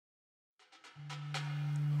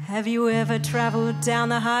Have you ever traveled down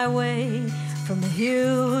the highway from the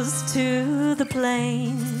hills to the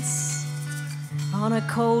plains on a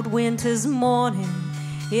cold winter's morning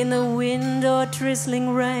in the wind or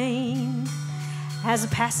drizzling rain as a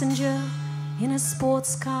passenger in a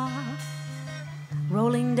sports car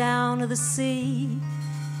rolling down to the sea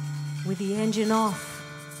with the engine off?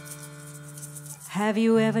 Have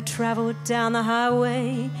you ever traveled down the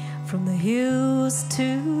highway from the hills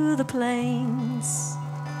to the plains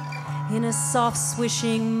in a soft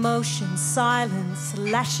swishing motion, silence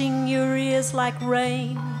lashing your ears like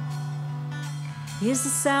rain? Is the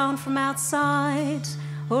sound from outside,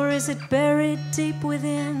 or is it buried deep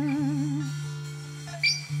within?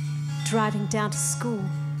 Driving down to school,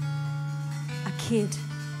 a kid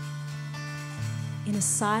in a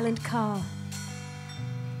silent car.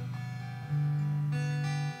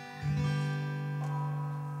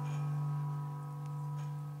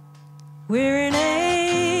 We're an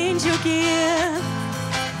angel gift.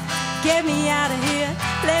 Get me out of here,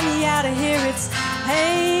 let me out of here. It's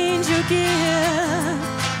angel gift.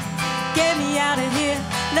 Get me out of here,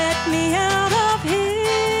 let me out of here.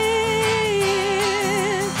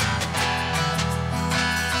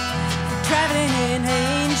 Traveling in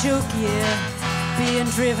angel gear, being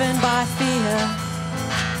driven by fear,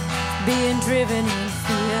 being driven in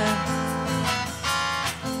fear.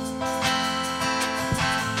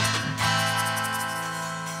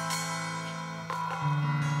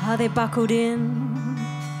 Are they buckled in,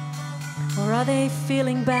 or are they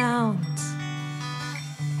feeling bound?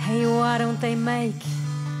 Hey, why don't they make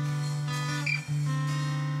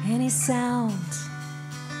any sound?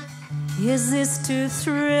 Is this to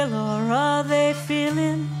thrill, or are they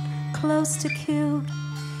feeling close to kill?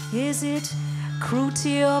 Is it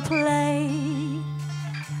cruelty or play,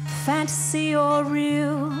 fantasy or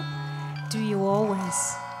real? Do you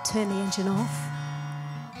always turn the engine off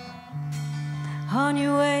on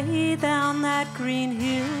your way down that green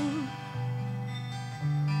hill?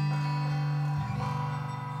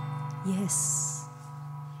 Yes,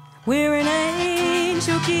 we're an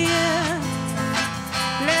angel gift.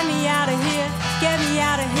 Let me out of here, get me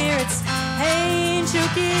out of here. It's angel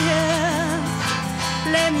gift.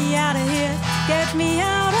 Let me out of here, get me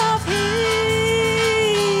out of here.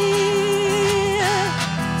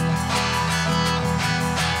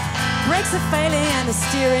 Brakes are failing and the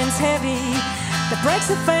steering's heavy. The brakes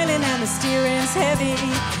are failing and the steering's heavy.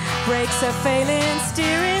 Brakes are failing,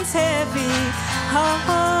 steering's heavy.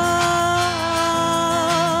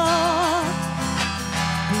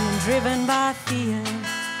 Being driven by fear,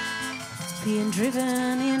 being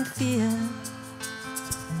driven in fear.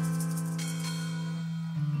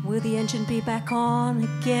 Will the engine be back on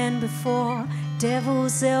again before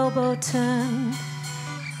devil's elbow turn?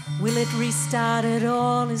 Will it restart at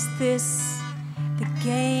all? Is this the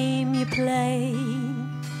game you play?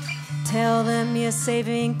 Tell them you're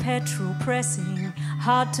saving petrol, pressing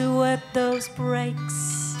hard to work those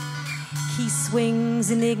brakes. Key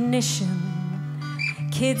swings in ignition,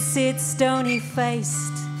 kids sit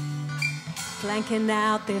stony-faced, blanking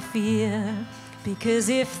out their fear. Because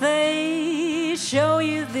if they show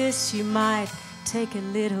you this, you might take a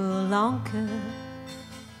little longer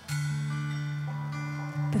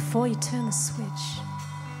before you turn the switch.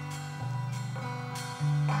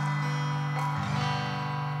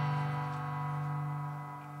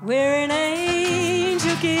 We're an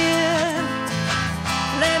angel gift.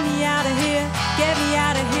 Let me out of here, get me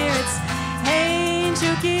out of here. It's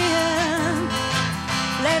angel gift.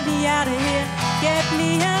 Let me out of here, get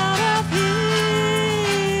me out of here.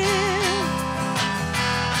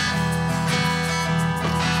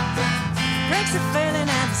 Brakes are failing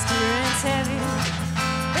and the steering's heavy.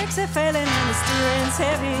 Brakes are failing and the steering's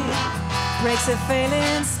heavy. Brakes are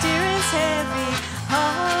failing, steering's heavy.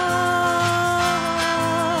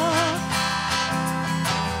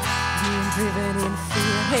 Driven in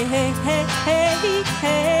fear. Hey, hey, hey, hey,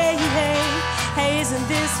 hey, hey, hey, isn't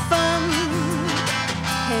this fun?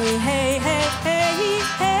 Hey, hey, hey, hey,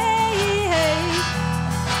 hey, hey,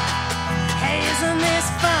 hey, isn't this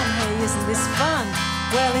fun? Hey, isn't this fun?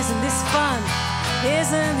 Well, isn't this fun?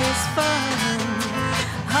 Isn't this fun?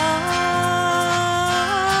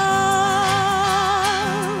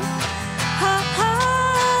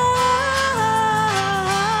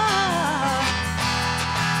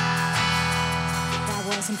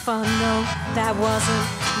 Fun, no, that wasn't,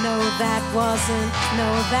 no, that wasn't, no,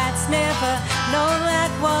 that's never, no, that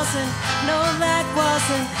wasn't, no, that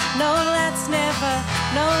wasn't, no, that's never,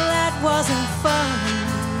 no, that wasn't fun.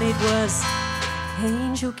 It was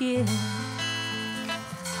angel gift,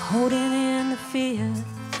 holding in the fear.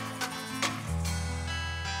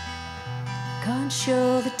 can't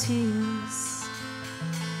show the tears.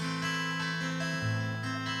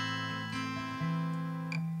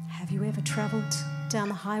 Have you ever travelled down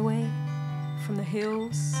the highway from the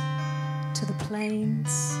hills to the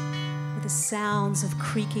plains with the sounds of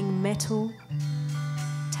creaking metal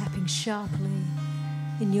tapping sharply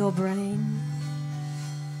in your brain?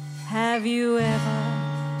 Have you ever...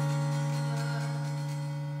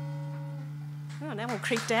 Oh, now I'm all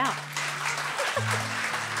creeped out.